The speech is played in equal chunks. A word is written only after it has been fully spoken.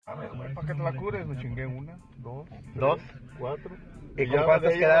¿Para qué te la cures? Me chingué una, dos, ¿Dos? tres, cuatro. ¿Y con ya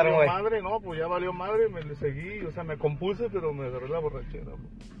cuántos ya quedaron, güey? Madre, no, pues ya valió madre, me le seguí, o sea, me compuse, pero me agarré la borrachera.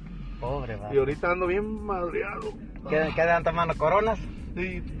 Pobre, va. Y ahorita ando bien madreado. ¿Qué dan tomando? ¿Coronas?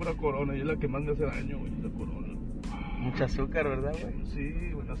 Sí, pura corona, y es la que más me hace daño, güey, la corona. Mucho azúcar, ¿verdad, güey?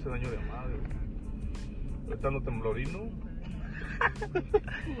 Sí, güey, me hace daño de madre, güey. Ahorita ando temblorino.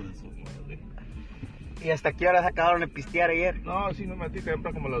 Joder, su madre. ¿Y hasta qué horas acabaron de pistear ayer? No, sí, me metí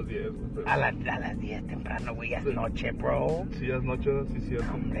temprano como a las 10, güey. Pero... A las 10 temprano, güey, ya es noche, bro. Sí, ya es noche, sí,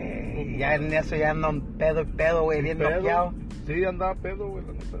 cierto. Hombre, ya en eso ya ando pedo, güey, bien noqueado. Sí, andaba pedo, güey,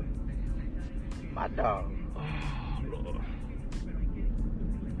 la neta. Mata.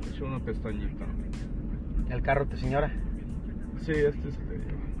 Me eché una pestañita. ¿El carro de tu señora? Sí, este es de ella.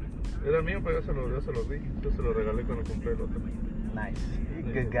 Era mío, pero ya se lo di. Yo se lo regalé cuando compré el otro. Nice.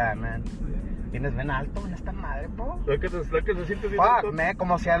 Good guy, man. ¿Tienes bien alto en esta madre, bro? ¿Sabes que se siente bien? Fuck, man,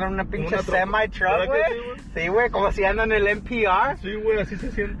 como si andan en una pinche semi-truck, güey. Sí, güey, como si andan en el NPR. Sí, güey, así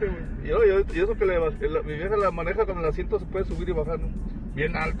se siente, güey. Y eso que mi vieja la maneja con el asiento, se puede subir y bajar, ¿no?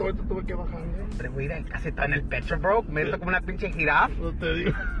 Bien alto, ahorita tuve que bajar, güey. Hombre, güey, casi todo en el pecho, bro. Me siento como una pinche jirafa. No te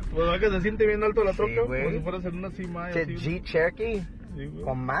digo. Pues ¿verdad que se siente bien alto la troca? Güey. Como si fueras en una cima. Así, Jeep Cherokee. Sí, güey.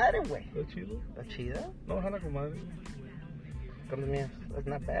 Con madre, güey. Está chido. ¿Está chido? No, ojalá con madre. Con los míos. Es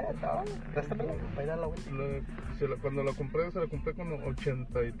una bad, dog. Préstamelo para ir a la vuelta. Cuando la compré, se la compré con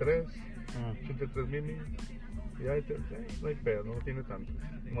 83 mil millas. Y ahí no hay pedo, no tiene tanto.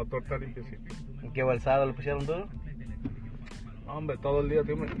 El motor está limpiecito. ¿En qué bolsado lo pusieron duro? Hombre, todo el día,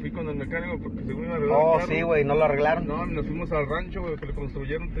 tío, me fui con el mecánico porque según iba a arreglar Oh, el carro. sí, güey, ¿no lo arreglaron? No, nos fuimos al rancho, güey, que le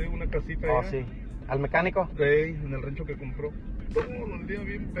construyeron, te digo, una casita Oh, allá. sí. ¿Al mecánico? Sí, en el rancho que compró. Todo el día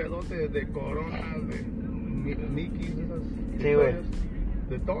bien pedote de coronas, de Mickeys, esas Sí, güey.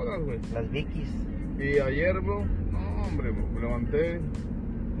 De todas, güey. Las Dickies. Y ayer, bro, no, hombre, bro, me levanté,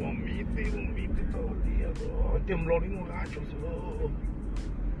 vomite todo el día, bro. Temblorino gachos, bro.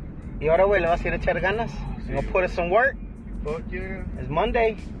 ¿Y ahora, güey, le vas a ir a echar ganas? Sí, ¿No put some work? Fuck yeah. It's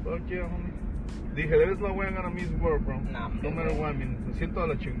Monday. Fuck yeah, homie. Dije, there is no way I'm gonna miss work, bro. No matter what, I mean, me siento a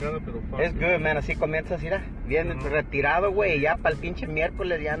la chingada, pero fuck. Es good, man, así comienzas, mira, bien retirado, güey, ya para el pinche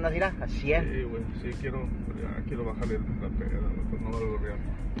miércoles ya andas, mira, a 100. Sí, güey, sí, quiero bajarle la peda, no valgo real.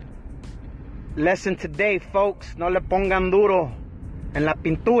 Lesson today, folks, no le pongan duro en la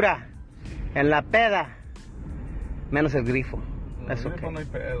pintura, en la peda, menos el grifo. No, Eso el grifo no hay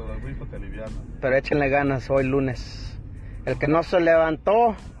pedo, el grifo te aliviana. Pero échenle ganas hoy lunes. El que no se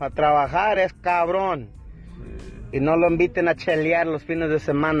levantó a trabajar es cabrón. Sí. Y no lo inviten a chelear los fines de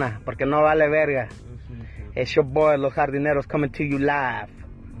semana, porque no vale verga. Sí. It's your boy, Los Jardineros, coming to you live.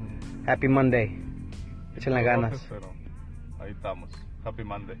 Happy Monday. Échenle ganas. Pero ahí estamos. Happy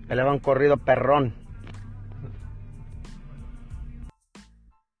Monday. Le va un corrido perrón.